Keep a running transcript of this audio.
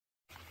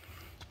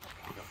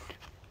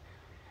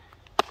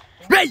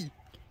Ray!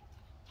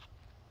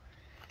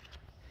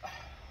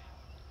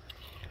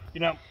 You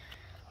know,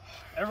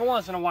 every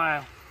once in a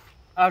while,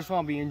 I just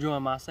want to be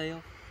enjoying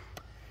myself.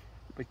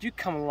 But you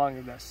come along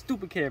with that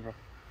stupid camera.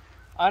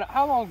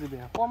 How long has it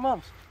been? 4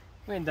 months?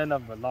 We ain't done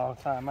nothing but a long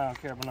time. I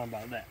don't care about nothing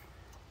about that.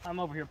 I'm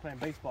over here playing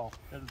baseball.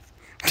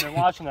 I've been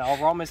watching that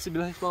overall Mississippi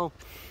baseball.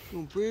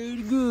 Doing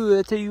pretty good,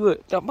 I tell you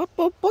what.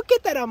 But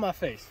get that out of my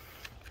face.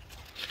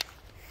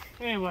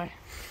 Anyway,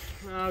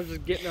 I was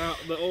just getting out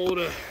the old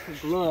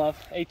glove,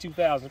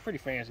 A2000. Pretty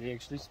fancy,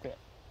 actually. Spent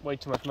way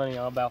too much money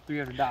on, about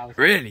 $300.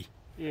 Really?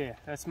 Yeah,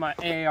 that's my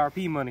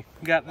AARP money.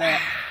 Got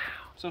that.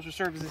 Social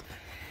services.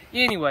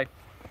 Anyway,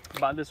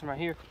 bought this one right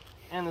here.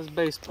 And this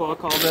baseball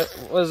called it,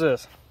 what is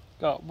this?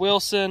 Got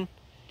Wilson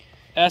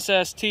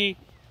SST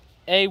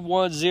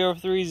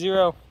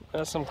A1030.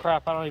 That's some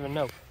crap I don't even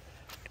know.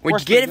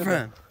 Where'd you get it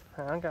from?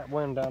 I got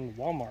one down to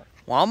Walmart.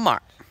 Walmart.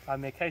 I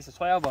made a case of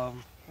 12 of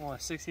them. Only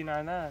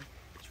 $69.99.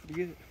 It's pretty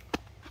good.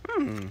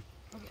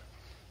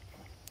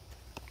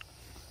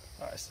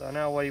 Alright, so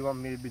now what do you want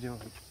me to be doing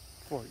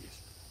for you?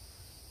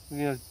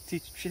 You gonna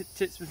teach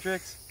tips and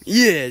tricks?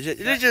 Yeah,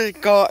 let's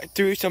just go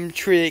through some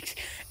tricks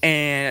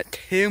and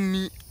tell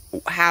me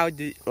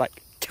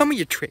tell me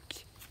your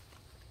tricks.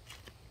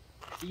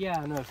 Yeah,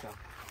 I know some.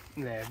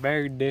 There are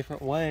very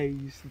different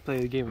ways to play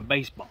the game of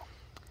baseball.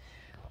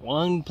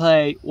 One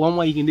way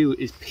you can do it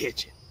is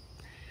pitching.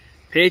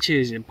 Pitching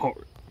is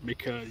important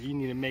because you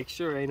need to make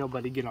sure ain't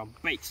nobody get on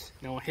base.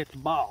 No one hit the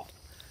ball.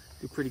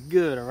 Do pretty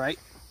good, alright?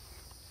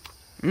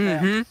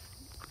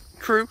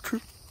 True.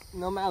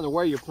 No matter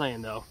where you're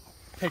playing though,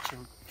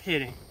 pitching,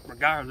 hitting,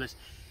 regardless,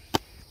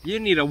 you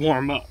need to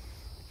warm up,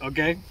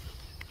 okay?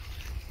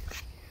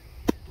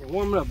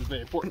 Warming up is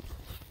very important.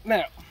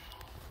 Now,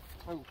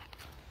 oh,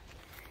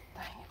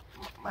 dang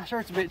it. My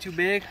shirt's a bit too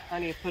big. I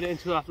need to put it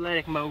into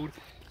athletic mode.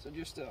 So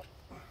just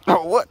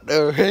Oh, what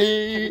the tuck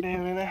it heck?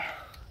 down in there.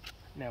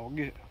 Now we're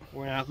good.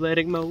 We're in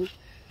athletic mode.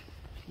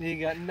 You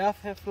got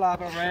nothing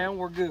flopping around.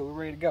 We're good. We're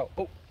ready to go.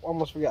 Oh,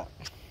 almost forgot.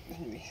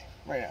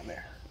 Right out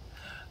there.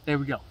 There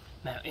we go.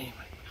 Now, anyway.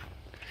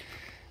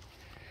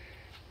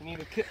 You need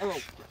to,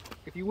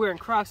 if you're wearing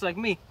Crocs like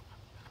me,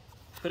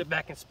 put it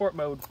back in sport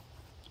mode.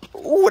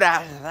 Ooh,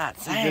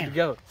 that's You're good to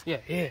go. Yeah.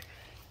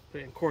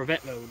 Put it in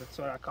Corvette mode. That's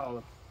what I call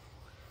them.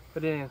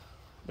 Put it in.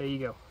 There you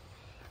go.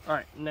 All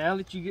right. Now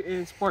that you get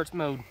in sports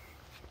mode,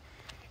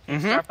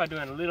 start by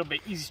doing a little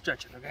bit easy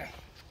stretching. Okay.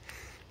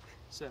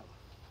 So,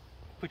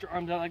 put your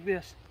arms out like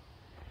this.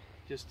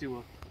 Just do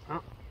a.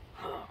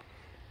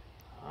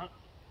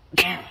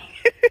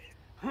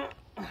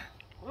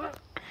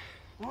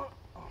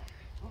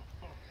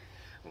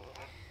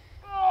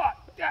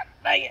 God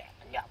dang it!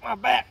 I got my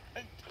back.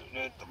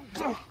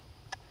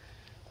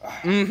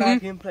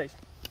 Back in place.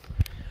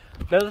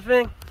 Another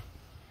thing.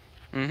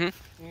 You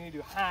need to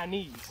do high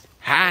knees.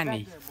 High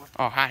knees.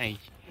 Oh, high knees.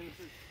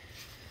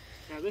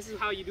 Now this is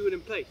how you do it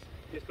in place.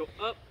 Just go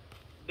up,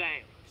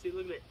 down. See,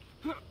 look at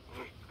that.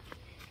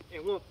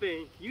 And one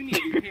thing you need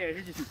to do here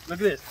is just look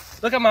at this.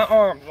 Look at my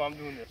arms while I'm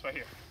doing this right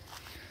here.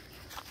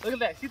 Look at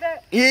that. See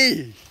that?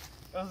 Yeah.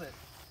 What's this?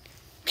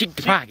 Cheek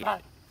the pocket.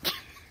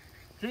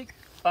 Cheek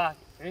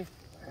pocket.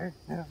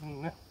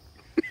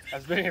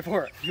 That's very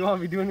important. If you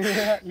want to be doing any of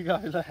that, you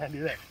gotta learn how to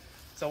do that.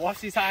 So watch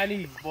these high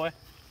knees, boy.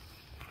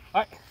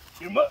 Alright,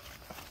 get them up.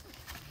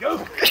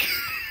 Go!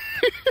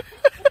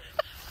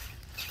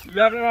 You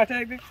having my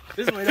tactic?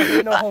 This way don't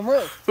get no home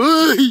run.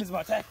 This is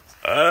my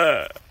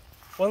tactics.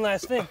 One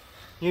last thing.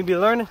 You need to be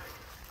learning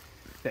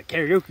that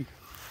karaoke.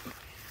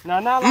 Now,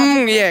 not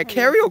like yeah,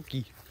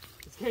 karaoke.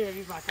 Karaoke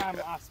is my kind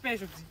of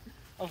specialty.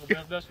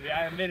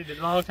 I invented it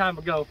a long time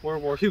ago,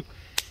 World War II.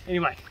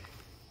 Anyway,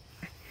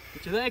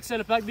 get your legs set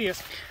up like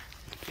this.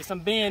 Get some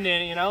bend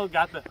in it, you know,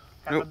 got the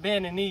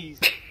bend in knees.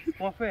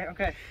 One thing,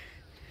 okay.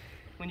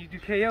 When you do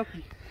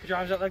karaoke, put your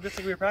arms out like this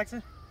like we were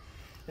practicing.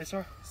 This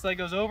leg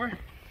goes over,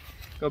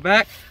 go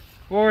back,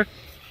 forward,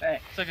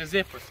 back. It's like a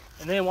zipper.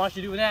 And then once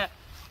you do that,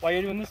 while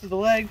you're doing this with the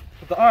leg,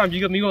 with the arms,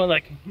 you're gonna be going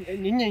like,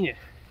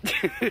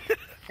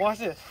 watch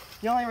this.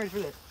 Y'all ain't ready for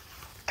this.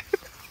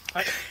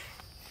 All right.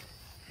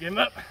 Get him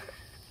up.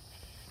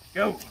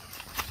 Go.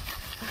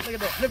 Look at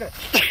that. Look at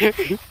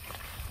that.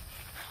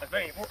 That's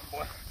very important,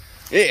 boy.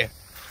 Yeah.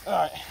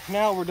 Alright,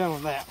 now we're done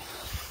with that.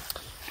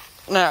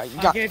 Now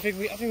you got. I think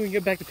we can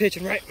get back to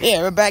pitching, right?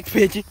 Yeah, we're back to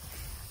pitching.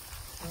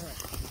 Alright.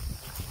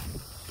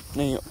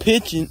 Now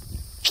pitching.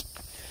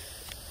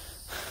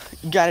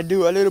 You gotta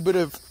do a little bit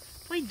of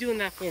Why are you doing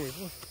that for me?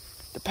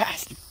 the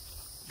passing.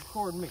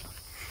 Record me.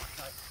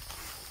 Alright.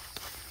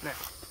 Now,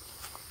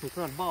 when you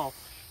throw the ball,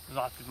 there's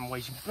lots of different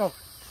ways you can throw it.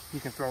 You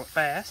can throw it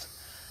fast.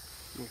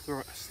 You can throw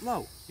it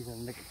slow. You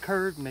can make it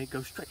curve, make it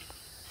go straight.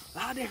 A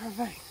lot of different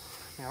things.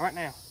 Now, right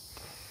now,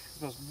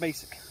 the most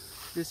basic.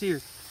 This here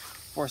is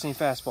four-seam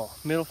fastball.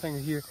 Middle finger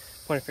here,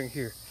 pointer finger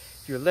here.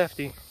 If you're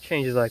lefty,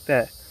 change it like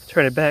that.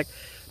 Turn it back,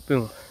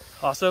 boom.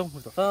 Also,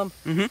 with the thumb,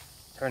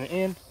 turn it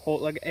in,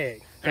 hold it like an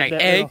egg. Like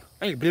egg.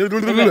 Look at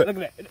that. Look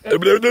at that.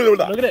 Look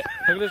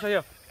at this right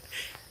here.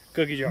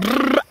 Cookie jar.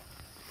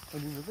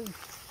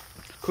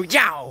 Cool.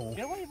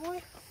 Get away,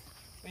 boy.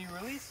 when you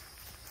release,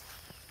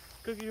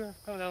 cookie jar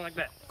comes down like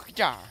that. Good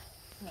job.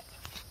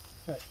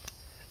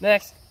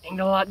 Next, ain't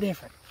a lot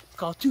different. It's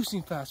called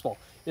two-seam fastball.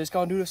 It's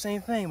gonna do the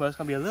same thing, but it's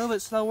gonna be a little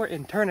bit slower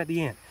and turn at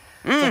the end.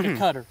 It's like a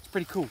cutter. It's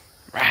pretty cool.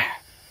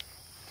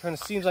 Turn the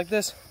seams like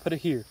this, put it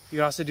here. You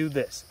can also do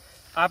this.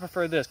 I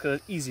prefer this because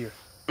it's easier.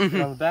 Put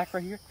it on the back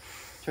right here,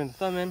 turn the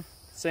thumb in,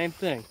 same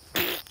thing.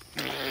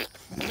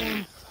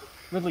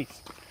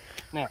 Release.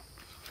 Now,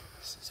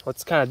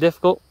 what's kind of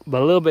difficult,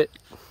 but a little bit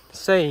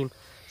same,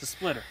 is a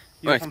splitter.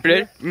 You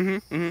Splitter?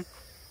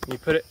 You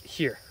put it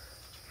here.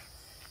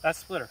 That's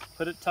splitter.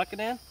 Put it, tuck it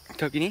in.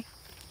 Tuck it in.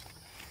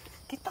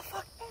 Get the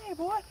fuck there,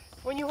 boy.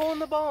 When you're holding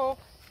the ball,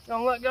 you're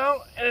gonna let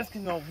go, and it's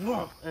gonna go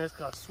whoom, and it's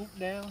gonna swoop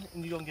down,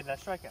 and you're gonna get that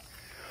strikeout.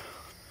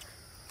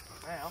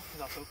 Now,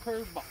 there's also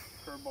curveball.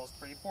 Curveball's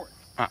pretty important.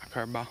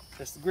 Curveball.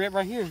 That's the grip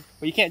right here,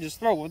 but you can't just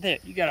throw with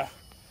it. You gotta,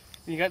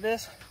 when you got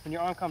this, when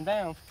your arm come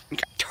down. You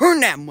gotta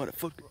turn that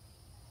motherfucker.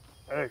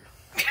 Hey,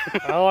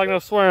 I don't like no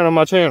swearing on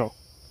my channel.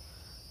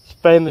 It's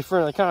family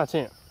friendly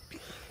content.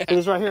 Put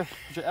this right here,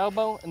 with your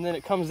elbow, and then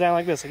it comes down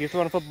like this, like you're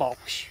throwing a football.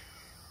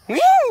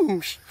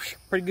 Woo!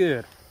 Pretty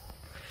good.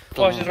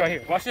 Watch this right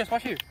here. Watch this,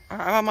 watch here.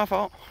 Not my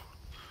fault.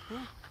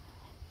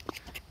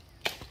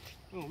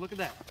 Ooh, look at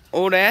that.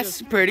 Oh,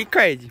 that's pretty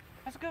crazy.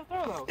 That's a good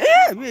throw though.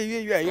 Yeah.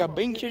 You're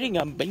benching,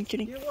 I'm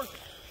benching. Get working.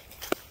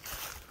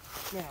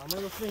 Now,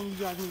 another thing you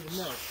guys need to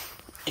know.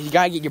 You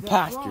gotta get your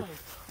posture.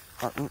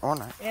 Or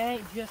not. It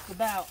ain't just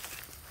about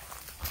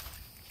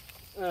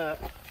the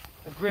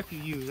grip you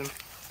using.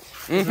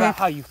 It's about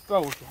how you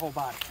throw with your whole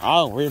body.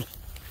 Oh, really?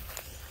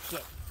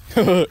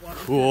 So,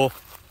 cool.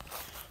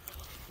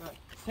 Right.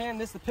 Hand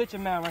this the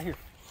pitching mound right here.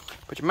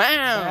 Put your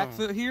mound. Back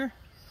foot here,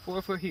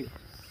 forefoot here.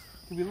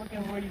 You'll be looking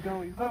where you're going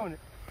when you're throwing it.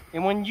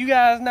 And when you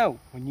guys know,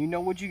 when you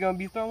know what you're going to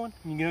be throwing,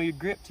 you know your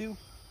grip too,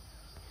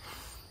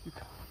 you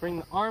bring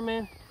the arm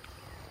in,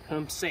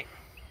 come sit.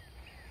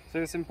 So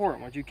it's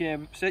important. Once you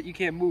can't sit, you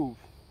can't move.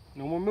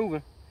 No more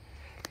moving.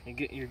 You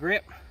get your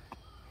grip,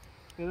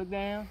 you look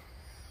down,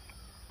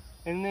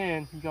 and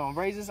then you're going to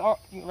raise this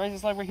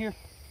leg right here,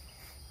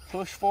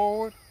 push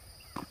forward.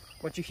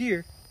 What you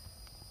hear,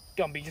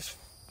 going to be just,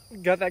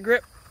 got that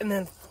grip, and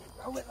then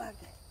throw it like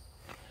that.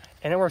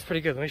 And it works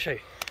pretty good. Let me show you.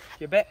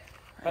 Get back,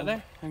 right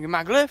there. Get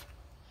my glove?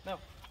 No.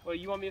 Well,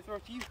 you want me to throw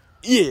it to you?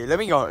 Yeah, let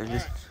me go.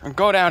 Just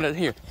go down to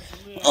here.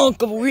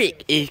 Uncle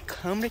Rick is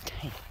coming to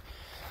town.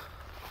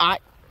 I'm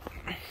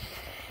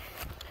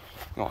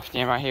gonna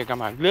stand right here, got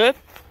my glove.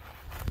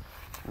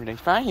 Everything's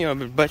fine. He'll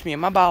bust me in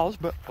my balls,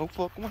 but oh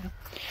fuck.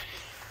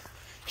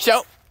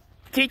 So,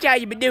 teach how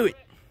you been doing.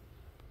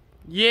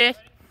 Yes.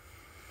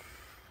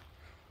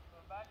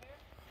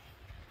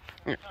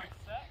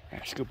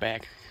 Let's go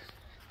back.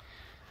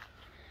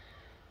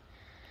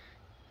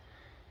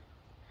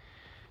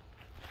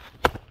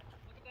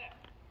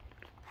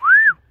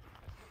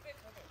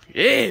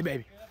 Yeah,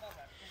 baby.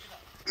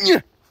 Yeah.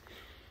 It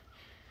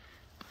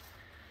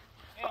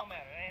don't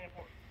matter. It ain't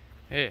important.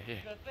 Yeah.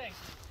 Good thing.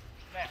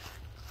 Now,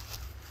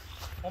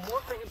 one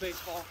more thing in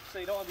baseball, so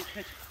you don't want to be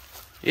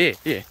pitching.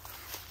 Yeah.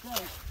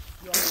 So,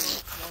 you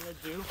also want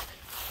to do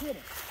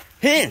hitting.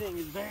 Hit. Hitting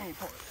is very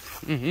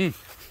important.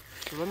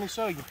 So let me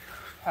show you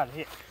how to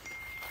hit.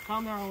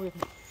 Calm down with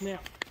me. Now,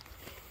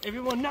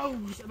 everyone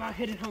knows about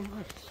hitting home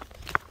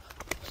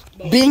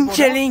runs. Bing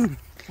chilling.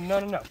 No.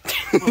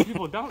 What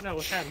people don't know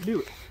is how to do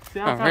it. See,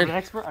 I'm kind of an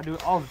expert. I do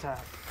it all the time.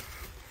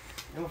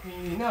 And what you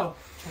need to know,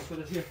 I'll put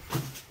this here.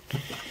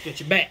 Get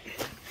your bat.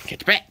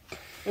 Get your bat.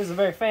 This is a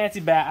very fancy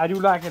bat. I do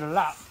like it a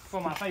lot. It's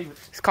one of my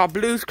favorites. It's called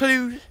Blue's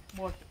Clues.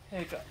 What the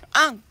heck up?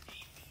 Oh.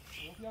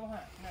 Now,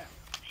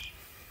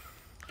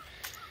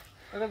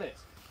 look at this.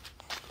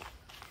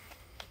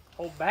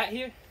 Hold bat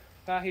here,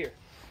 right here.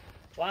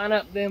 Line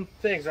up them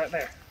things right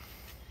there.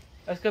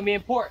 That's going to be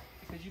important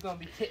because you're going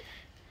to be hitting.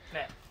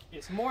 Now,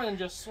 it's more than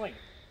just swinging.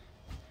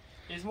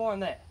 It's more than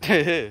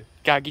that.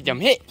 Gotta get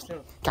them hips.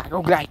 Gotta go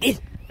like this.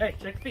 Hey,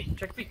 check the feet.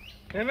 Check the feet.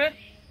 Come on.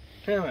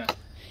 Come on.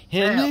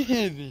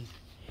 Heavy.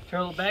 Turn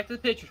a little back to the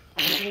picture.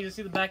 You need to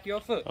see the back of your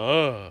foot.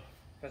 Oh.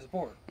 That's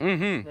important.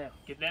 Mm-hmm. Now,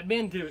 get that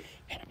bend to it.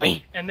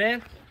 Bam. And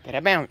then, Get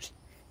that bounce.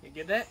 you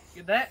get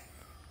that.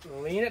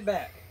 Lean it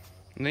back.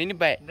 Lean it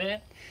back.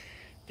 Then,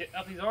 get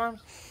up these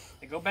arms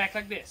and go back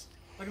like this.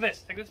 Look at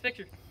this. Take this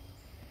picture.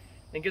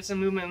 And get some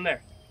movement in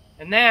there.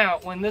 And now,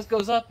 when this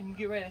goes up and you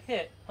get ready to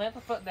hit, plant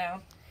the foot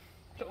down.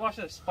 Watch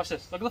this. Watch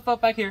this. Look at the foot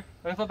back here.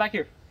 Look at the foot back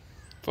here.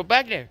 Foot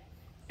back there.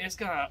 It's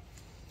gonna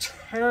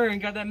turn.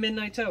 Got that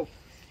midnight toe.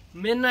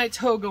 Midnight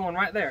toe going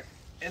right there.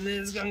 And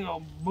then it's gonna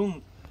go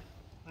boom.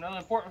 Another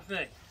important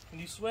thing.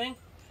 When you swing,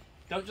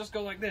 don't just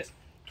go like this.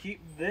 Keep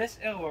this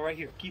elbow right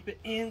here. Keep it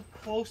in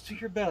close to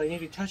your belly. You need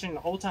to be touching the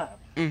whole time.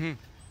 Mm-hmm.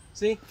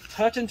 See?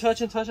 Touching, let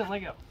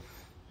go.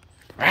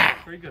 Rah.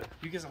 Very good.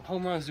 You get some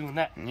home runs doing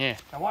that. Yeah.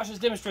 Now watch this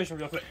demonstration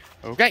real quick.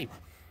 Okay.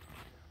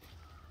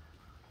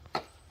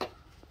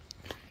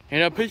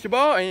 And I'll pitch the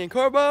ball and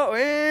curveball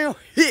and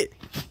hit.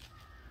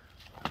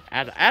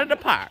 Out of the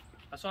park.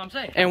 That's what I'm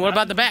saying. And what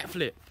about the bat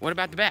flip? What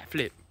about the bat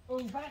flip? Well,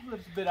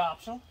 backflip's a bit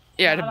optional.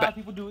 Yeah, Not the a lot of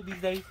people do it these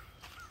days,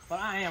 but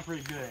I am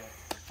pretty good at it.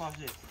 Watch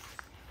this.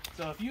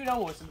 So if you know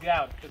what's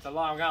out, it's a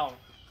long gone.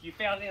 You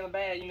found it in the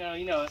bag, you know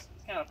it's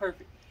kind of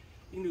perfect.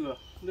 You can do a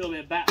little bit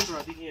of back throw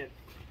at the end.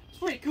 It's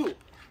pretty cool.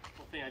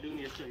 One thing I do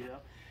need to show you though,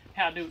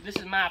 how to do. This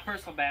is my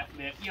personal back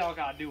flip. Y'all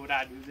gotta do what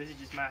I do. This is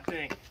just my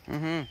thing.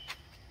 Mm-hmm.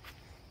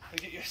 You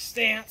get your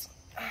stance.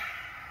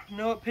 You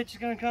know what pitch is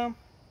gonna come?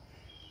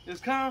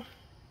 Just come.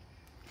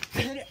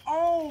 Hit it.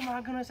 Oh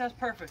my goodness, that's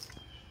perfect.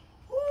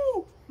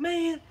 Woo,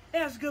 man,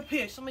 that's a good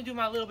pitch. Let me do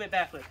my little bit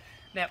back flip.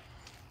 Now,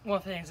 one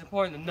thing is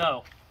important to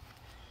know.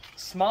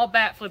 Small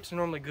bat flips are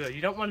normally good.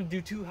 You don't want to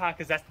do too high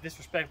because that's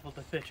disrespectful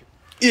to the pitcher.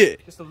 Yeah.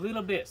 Just a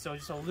little bit. So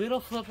just a little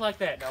flip like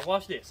that. Now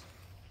watch this.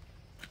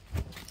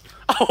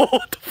 Oh,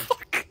 what the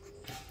fuck?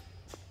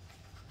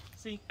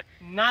 See?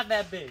 Not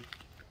that big.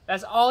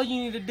 That's all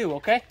you need to do,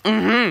 okay?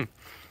 Mm-hmm.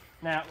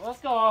 Now, let's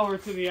go over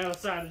to the other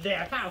side of the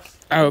damn house.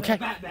 Okay.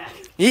 Bat back.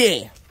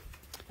 Yeah.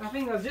 I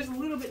think that was just a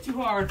little bit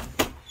too hard.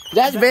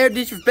 That's very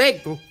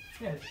disrespectful.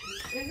 Yeah,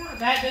 it's not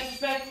that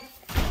disrespectful.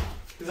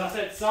 Because I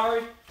said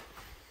sorry.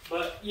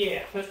 But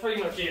yeah, that's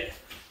pretty much it.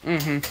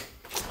 Mm-hmm.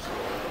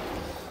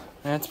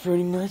 That's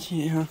pretty much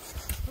it, huh?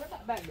 Where'd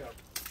that bat go?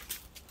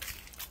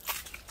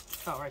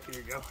 Oh, right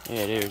there you go.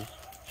 Yeah, dude.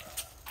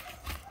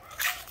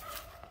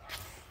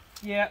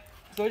 Yeah,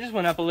 so it just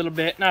went up a little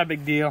bit. Not a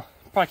big deal.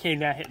 Probably came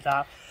down, hit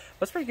top.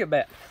 But it's a pretty good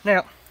bat.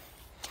 Now,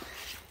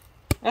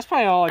 that's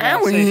probably all I got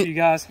to say to you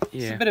guys.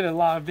 Yeah. It's a bit of a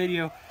long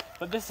video.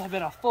 But this has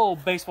been a full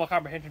baseball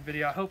comprehension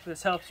video. I hope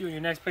this helps you in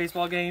your next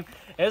baseball game.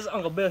 This is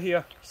Uncle Bill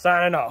here,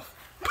 signing off.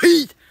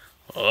 Peace.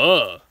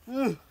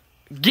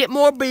 Get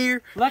more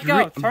beer. Let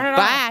go. Turn it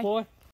Bye. off, boy.